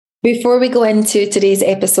Before we go into today's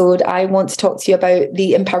episode, I want to talk to you about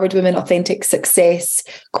the Empowered Women Authentic Success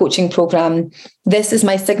coaching program. This is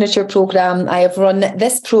my signature program. I have run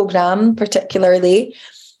this program particularly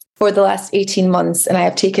for the last 18 months, and I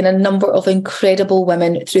have taken a number of incredible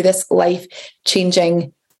women through this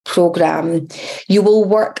life-changing program. You will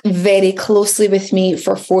work very closely with me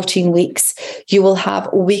for 14 weeks. You will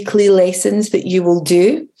have weekly lessons that you will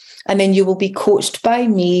do. And then you will be coached by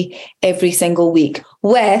me every single week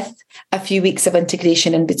with a few weeks of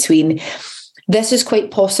integration in between. This is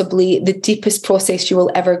quite possibly the deepest process you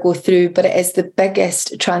will ever go through, but it is the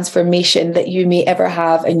biggest transformation that you may ever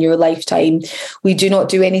have in your lifetime. We do not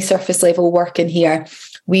do any surface level work in here.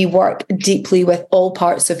 We work deeply with all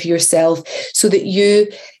parts of yourself so that you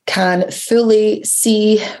can fully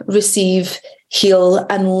see, receive, heal,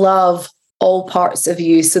 and love all parts of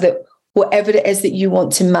you, so that whatever it is that you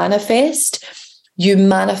want to manifest, you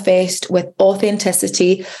manifest with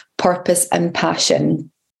authenticity, purpose, and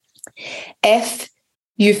passion. If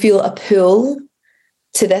you feel a pull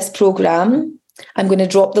to this program, I'm going to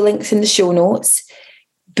drop the links in the show notes.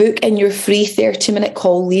 Book in your free 30-minute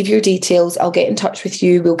call, leave your details. I'll get in touch with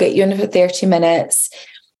you. We'll get you in for 30 minutes.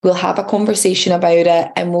 We'll have a conversation about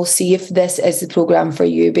it and we'll see if this is the program for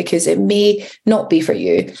you, because it may not be for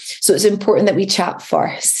you. So it's important that we chat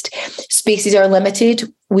first. Spaces are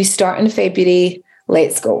limited. We start in February.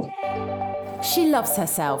 Let's go. She Loves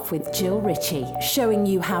Herself with Jill Ritchie, showing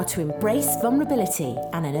you how to embrace vulnerability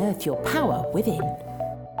and unearth your power within.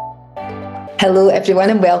 Hello, everyone,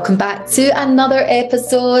 and welcome back to another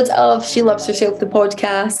episode of She Loves Herself, the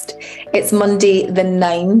podcast. It's Monday, the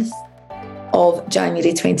 9th of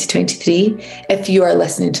January 2023, if you are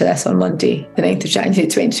listening to this on Monday, the 9th of January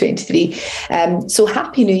 2023. So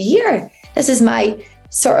happy new year. This is my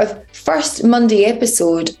sort of first Monday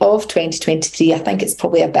episode of 2023. I think it's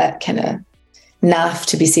probably a bit kind of naff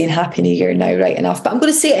to be saying happy new year now, right enough, but I'm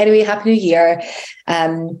going to say it anyway. Happy new year.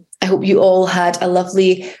 I hope you all had a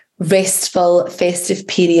lovely restful festive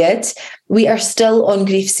period. We are still on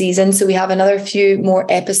grief season, so we have another few more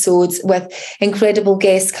episodes with incredible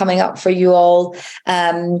guests coming up for you all.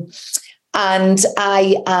 And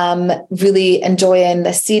I am really enjoying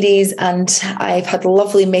this series, and I've had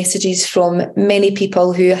lovely messages from many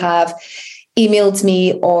people who have emailed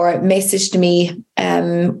me or messaged me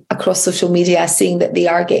across social media saying that they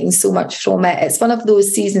are getting so much from it. It's one of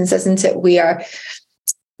those seasons, isn't it, where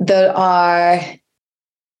there are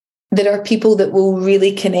people that will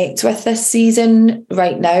really connect with this season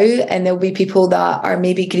right now, and there'll be people that are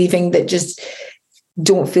maybe grieving that just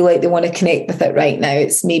don't feel like they want to connect with it right now.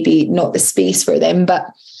 It's maybe not the space for them. But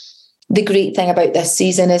the great thing about this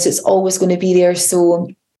season is it's always going to be there. So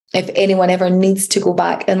if anyone ever needs to go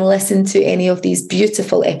back and listen to any of these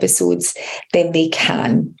beautiful episodes, then they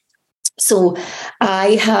can. So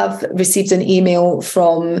I have received an email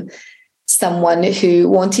from someone who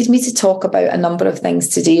wanted me to talk about a number of things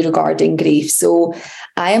today regarding grief. So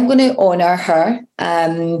I am going to honour her.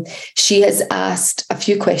 She has asked a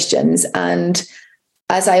few questions, and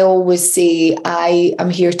as I always say, I am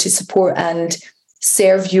here to support and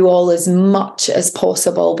serve you all as much as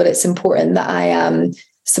possible, but it's important that I am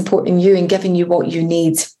supporting you and giving you what you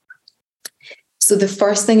need. So the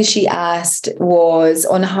first thing she asked was,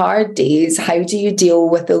 on hard days, how do you deal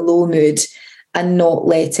with the low mood and not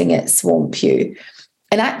letting it swamp you?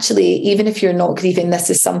 And actually, even if you're not grieving, this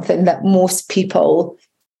is something that most people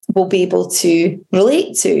will be able to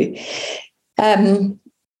relate to.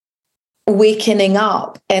 Waking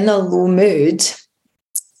up in a low mood is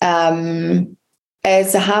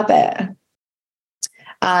a habit.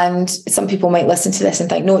 And some people might listen to this and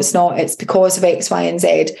think, no, it's not. It's because of X, Y, and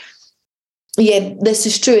Z. Yeah, this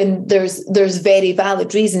is true. And there's very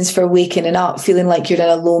valid reasons for waking up, feeling like you're in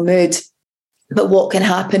a low mood. But what can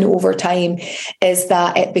happen over time is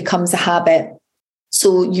that it becomes a habit.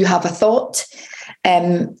 So you have a thought,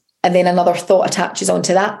 and then another thought attaches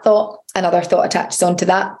onto that thought, another thought attaches onto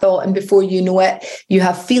that thought. And before you know it, you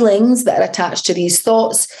have feelings that are attached to these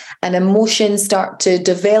thoughts, and emotions start to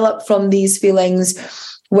develop from these feelings,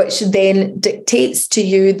 which then dictates to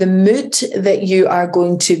you the mood that you are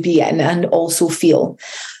going to be in and also feel.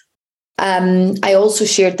 I also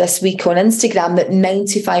shared this week on Instagram that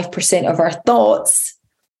 95% of our thoughts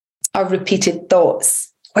are repeated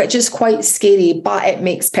thoughts, which is quite scary, but it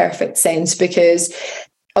makes perfect sense because,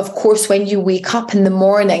 of course, when you wake up in the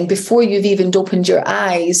morning, before you've even opened your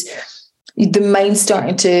eyes, the mind's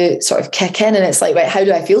starting to sort of kick in, and it's like, right, how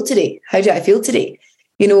do I feel today? How do I feel today?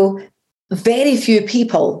 You know, very few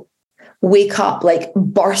people wake up like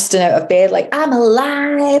bursting out of bed, like, I'm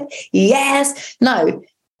alive. Yes. Now,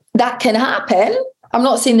 that can happen, I'm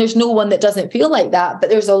not saying there's no one that doesn't feel like that, but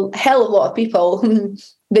there's a hell of a lot of people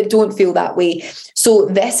that don't feel that way. So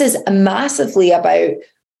this is massively about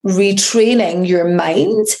retraining your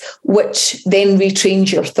mind, which then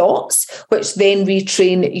retrains your thoughts, which then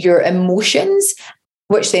retrain your emotions,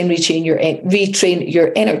 which then retrain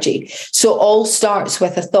your energy. So it all starts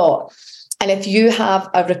with a thought. And if you have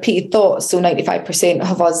a repeated thought, so 95%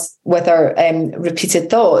 of us with our repeated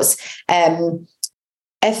thoughts,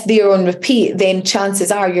 if they're on repeat, then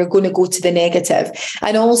chances are you're going to go to the negative.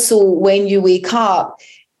 And also when you wake up,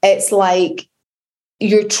 it's like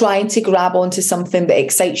you're trying to grab onto something that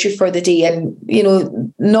excites you for the day. And,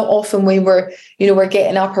 not often when we're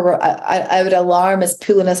getting up or our alarm is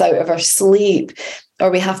pulling us out of our sleep, or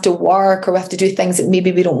we have to work, or we have to do things that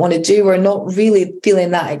maybe we don't want to do, we're not really feeling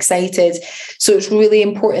that excited. So it's really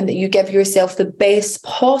important that you give yourself the best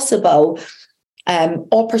possible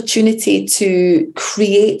opportunity to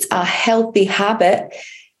create a healthy habit,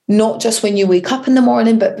 not just when you wake up in the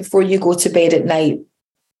morning, but before you go to bed at night.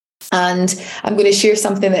 And I'm going to share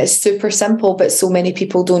something that is super simple, but so many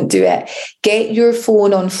people don't do it. Get your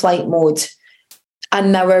phone on flight mode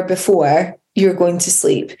an hour before you're going to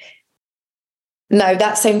sleep. Now,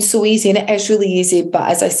 that sounds so easy, and it is really easy,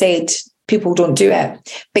 but as I said, people don't do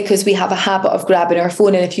it because we have a habit of grabbing our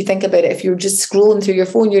phone. And if you think about it, if you're just scrolling through your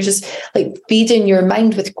phone, you're just like feeding your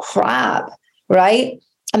mind with crap, right?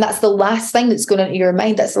 And that's the last thing that's going into your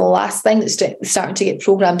mind. That's the last thing that's starting to get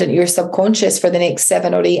programmed into your subconscious for the next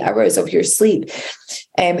 7 or 8 hours of your sleep.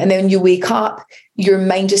 And then when you wake up, your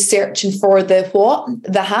mind is searching for the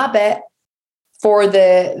habit, for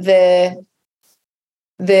the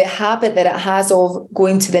habit that it has of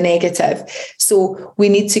going to the negative. So we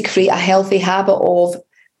need to create a healthy habit of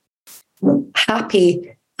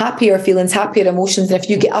happier feelings, happier emotions. And if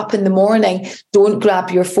you get up in the morning, don't grab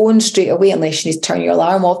your phone straight away unless you need to turn your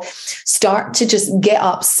alarm off. Start to just get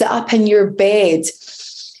up, sit up in your bed,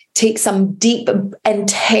 take some deep,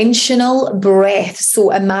 intentional breaths. So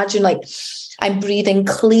imagine like I'm breathing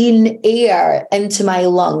clean air into my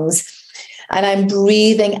lungs. And I'm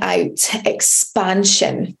breathing out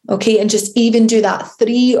expansion, okay? And just even do that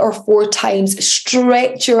 3 or 4 times.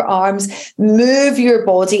 Stretch your arms, move your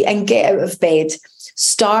body, and get out of bed.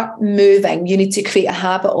 Start moving. You need to create a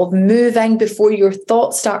habit of moving before your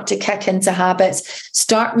thoughts start to kick into habits.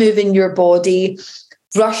 Start moving your body,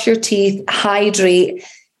 brush your teeth, hydrate.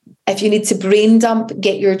 If you need to brain dump,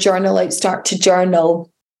 get your journal out, start to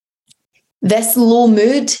journal. This low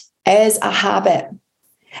mood is a habit.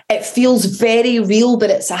 It feels very real, but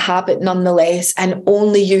it's a habit nonetheless, and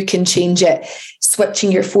only you can change it. Switching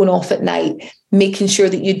your phone off at night, making sure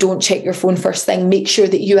that you don't check your phone first thing, make sure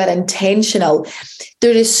that you are intentional.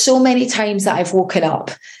 There is so many times that I've woken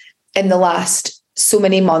up in the last so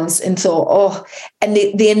many months and thought, and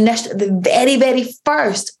the very, very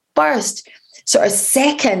first sort of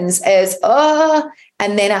seconds is,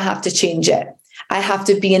 and then I have to change it. I have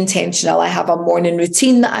to be intentional. I have a morning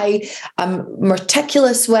routine that I am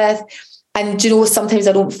meticulous with. And, sometimes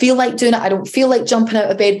I don't feel like doing it. I don't feel like jumping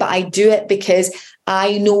out of bed, but I do it because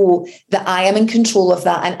I know that I am in control of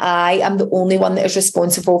that. And I am the only one that is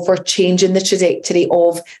responsible for changing the trajectory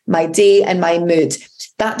of my day and my mood.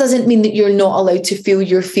 That doesn't mean that you're not allowed to feel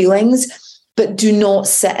your feelings, but do not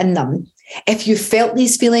sit in them. If you felt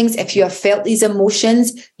these feelings, if you have felt these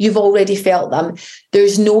emotions, you've already felt them.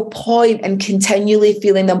 There's no point in continually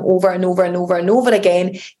feeling them over and over and over and over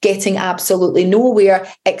again, getting absolutely nowhere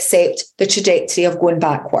except the trajectory of going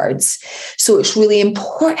backwards. So it's really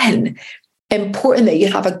important that you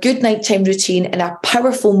have a good nighttime routine and a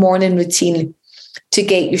powerful morning routine to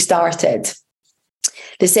get you started.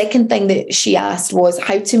 The second thing that she asked was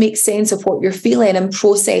how to make sense of what you're feeling and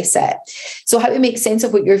process it. So how to make sense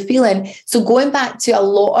of what you're feeling. So going back to a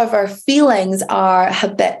lot of our feelings are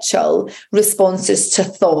habitual responses to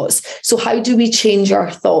thoughts. So how do we change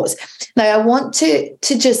our thoughts? Now, I want to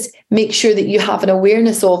just make sure that you have an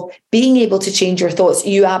awareness of being able to change your thoughts.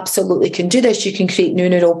 You absolutely can do this. You can create new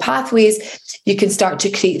neural pathways. You can start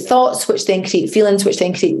to create thoughts, which then create feelings, which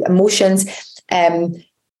then create emotions.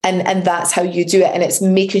 And that's how you do it. And it's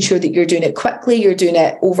making sure that you're doing it quickly, you're doing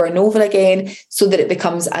it over and over again so that it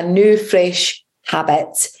becomes a new, fresh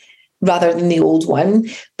habit rather than the old one.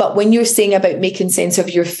 But when you're saying about making sense of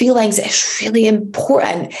your feelings, it's really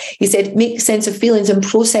important. You said make sense of feelings and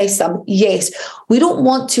process them. Yes, we don't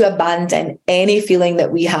want to abandon any feeling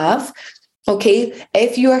that we have. Okay,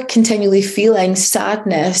 if you are continually feeling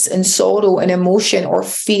sadness and sorrow and emotion or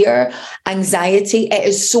fear, anxiety, it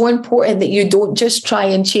is so important that you don't just try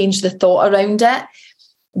and change the thought around it.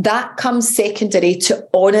 That comes secondary to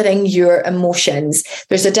honouring your emotions.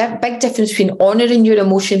 There's a big difference between honouring your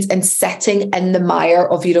emotions and sitting in the mire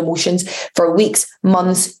of your emotions for weeks,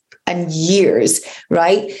 months, and years,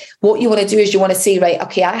 right? What you want to do is you want to say, right,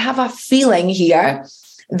 okay, I have a feeling here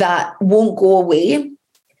that won't go away.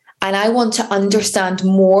 And I want to understand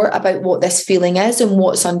more about what this feeling is and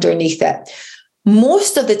what's underneath it.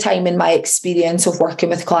 Most of the time in my experience of working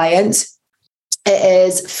with clients, it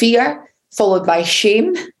is fear followed by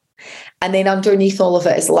shame. And then underneath all of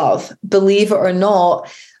it is love. Believe it or not,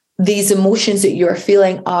 these emotions that you're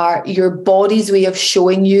feeling are your body's way of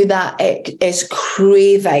showing you that it is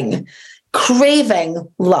craving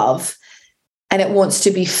love. And it wants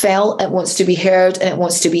to be felt, it wants to be heard, and it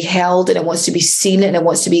wants to be held, and it wants to be seen, and it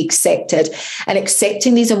wants to be accepted. And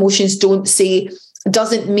accepting these emotions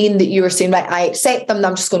doesn't mean that you're saying, right, I accept them,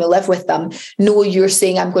 I'm just going to live with them. No, you're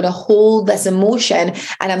saying, I'm going to hold this emotion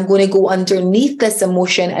and I'm going to go underneath this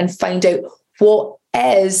emotion and find out what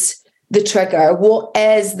is the trigger, what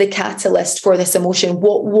is the catalyst for this emotion,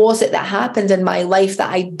 what was it that happened in my life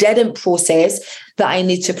that I didn't process that I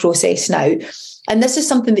need to process now. And this is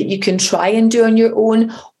something that you can try and do on your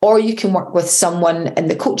own, or you can work with someone in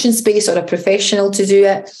the coaching space or a professional to do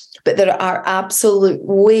it. But there are absolute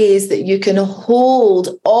ways that you can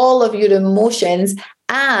hold all of your emotions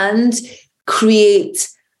and create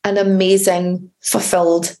an amazing,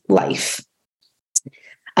 fulfilled life.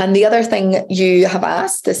 And the other thing you have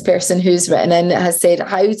asked, this person who's written in has said,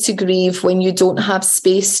 how to grieve when you don't have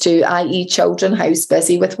space to, i.e. children, house,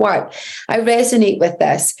 busy with work. I resonate with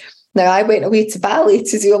this. Now, I went away to Bali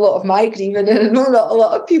to do a lot of my grieving, and I know not a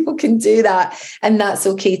lot of people can do that, and that's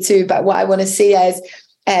okay too. But what I want to say is,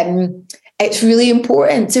 it's really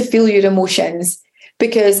important to feel your emotions,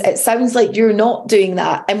 because it sounds like you're not doing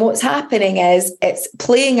that. And what's happening is it's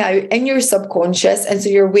playing out in your subconscious. And so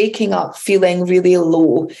you're waking up feeling really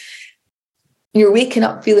low. You're waking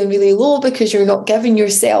up feeling really low because you're not giving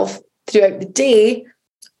yourself throughout the day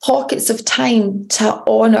pockets of time to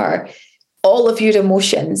honor all of your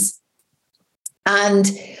emotions. And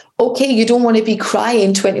okay, you don't want to be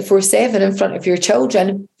crying 24/7 in front of your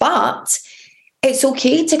children, but it's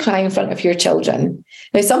okay to cry in front of your children.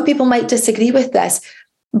 Now, some people might disagree with this,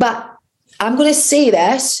 but I'm going to say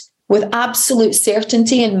this with absolute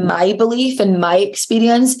certainty in my belief and my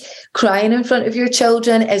experience. Crying in front of your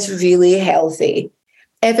children is really healthy.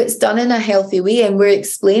 If it's done in a healthy way, and we're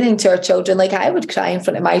explaining to our children, like I would cry in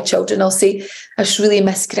front of my children, I'll say, I just really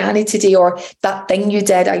miss Granny today, or that thing you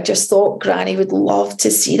did, I just thought Granny would love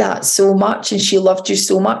to see that so much, and she loved you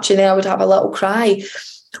so much, and then I would have a little cry.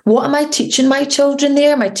 What am I teaching my children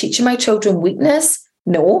there? Am I teaching my children weakness?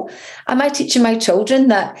 No. Am I teaching my children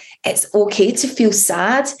that it's okay to feel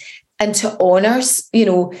sad and to honor,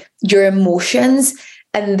 your emotions,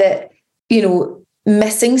 and that,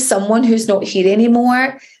 missing someone who's not here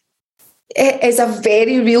anymore is a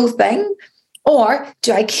very real thing? Or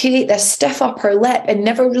do I create this stiff upper lip and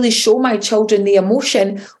never really show my children the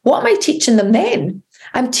emotion? What am I teaching them then?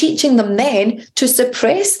 I'm teaching them then to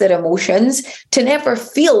suppress their emotions, to never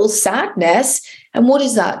feel sadness. And what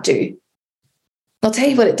does that do? I'll tell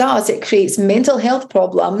you what it does. It creates mental health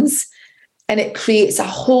problems, and it creates a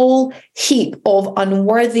whole heap of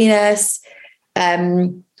unworthiness,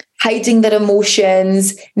 hiding their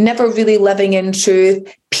emotions, never really living in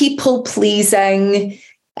truth, people pleasing,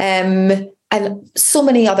 and so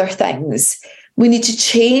many other things. We need to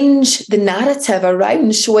change the narrative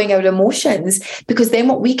around showing our emotions, because then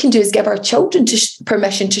what we can do is give our children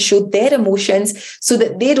permission to show their emotions, so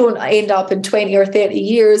that they don't end up in 20 or 30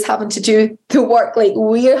 years having to do the work like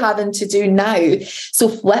we're having to do now. So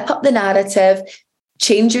flip up the narrative,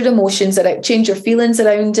 change your emotions, change your feelings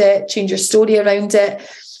around it, change your story around it.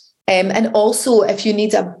 And also, if you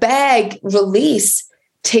need a big release,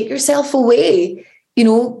 take yourself away.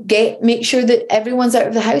 Make sure that everyone's out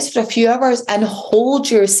of the house for a few hours, and hold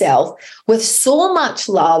yourself with so much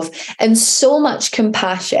love and so much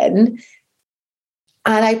compassion.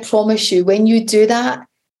 And I promise you, when you do that,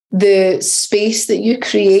 the space that you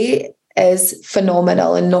create is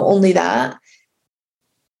phenomenal. And not only that,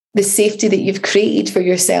 the safety that you've created for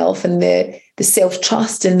yourself, and the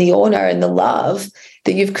self-trust and the honor and the love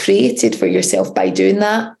that you've created for yourself by doing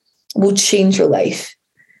that will change your life.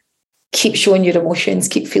 Keep showing your emotions,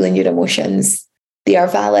 keep feeling your emotions. They are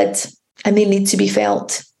valid and they need to be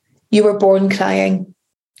felt. You were born crying.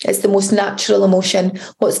 It's the most natural emotion.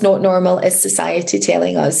 What's not normal is society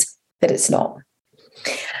telling us that it's not.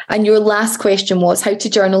 And your last question was how to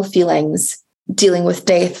journal feelings dealing with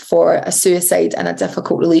death for a suicide and a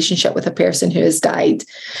difficult relationship with a person who has died.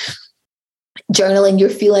 Journaling your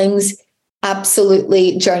feelings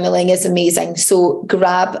Absolutely. Journaling is amazing. So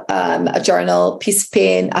grab a journal, piece of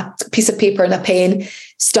paper and a pen.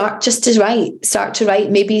 Start to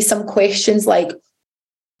write maybe some questions like,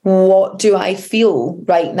 what do I feel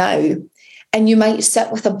right now? And you might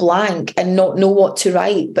sit with a blank and not know what to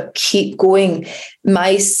write, but keep going.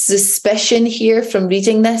 My suspicion here from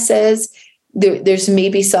reading this is there's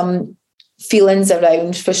maybe some feelings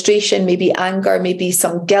around frustration, maybe anger, maybe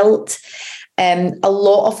some guilt. A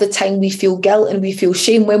lot of the time we feel guilt and we feel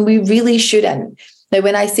shame when we really shouldn't. Now,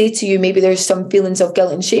 when I say to you, maybe there's some feelings of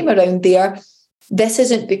guilt and shame around there, this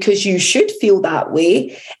isn't because you should feel that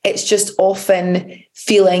way. It's just often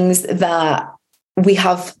feelings that we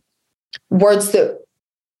have, words that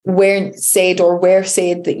weren't said or were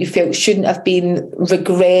said that you felt shouldn't have been,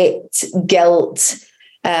 regret, guilt.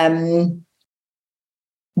 The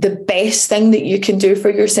best thing that you can do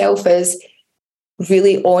for yourself is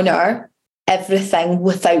really honour everything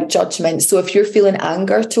without judgment. So if you're feeling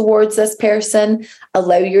anger towards this person,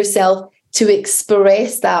 allow yourself to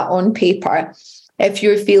express that on paper. If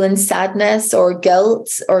you're feeling sadness or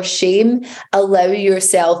guilt or shame, allow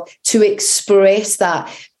yourself to express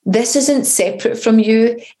that. This isn't separate from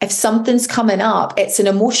you. If something's coming up, it's an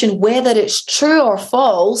emotion, whether it's true or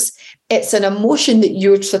false, it's an emotion that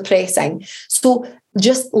you're suppressing. So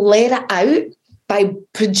just let it out. By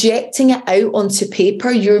projecting it out onto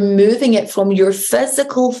paper, you're moving it from your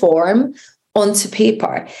physical form onto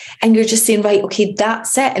paper. And you're just saying, right, okay,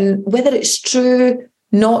 that's it. And whether it's true,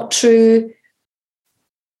 not true,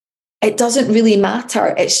 it doesn't really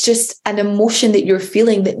matter. It's just an emotion that you're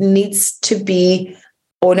feeling that needs to be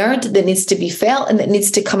honoured, that needs to be felt, and that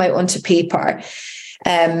needs to come out onto paper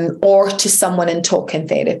or to someone in talking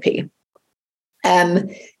therapy.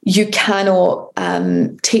 You cannot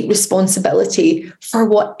take responsibility for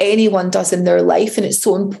what anyone does in their life. And it's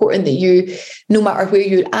so important that you, no matter where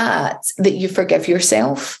you're at, that you forgive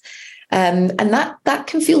yourself. And that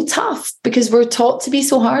can feel tough because we're taught to be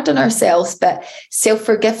so hard on ourselves, but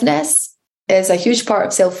self-forgiveness is a huge part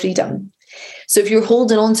of self-freedom. So if you're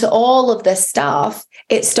holding on to all of this stuff,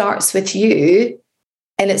 it starts with you,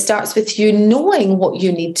 and it starts with you knowing what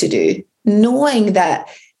you need to do, knowing that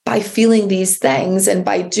by feeling these things and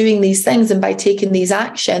by doing these things and by taking these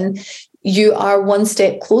action, you are one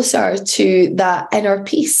step closer to that inner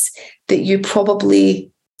peace that you probably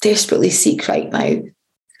desperately seek right now.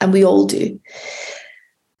 And we all do.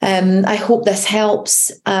 I hope this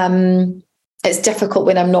helps. It's difficult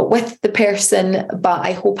when I'm not with the person, but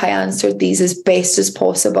I hope I answered these as best as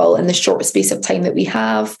possible in the short space of time that we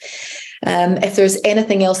have. If there's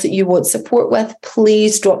anything else that you want support with,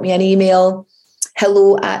 please drop me an email.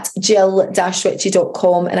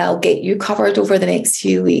 hello@jill-ritchie.com, and I'll get you covered over the next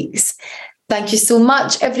few weeks. Thank you so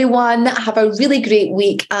much, everyone. Have a really great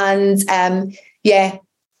week. And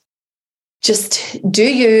just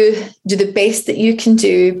do the best that you can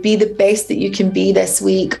do. Be the best that you can be this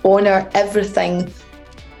week. Honour everything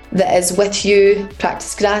that is with you.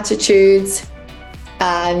 Practice gratitude.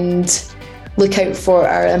 And look out for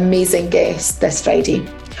our amazing guest this Friday.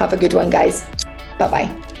 Have a good one, guys. Bye-bye.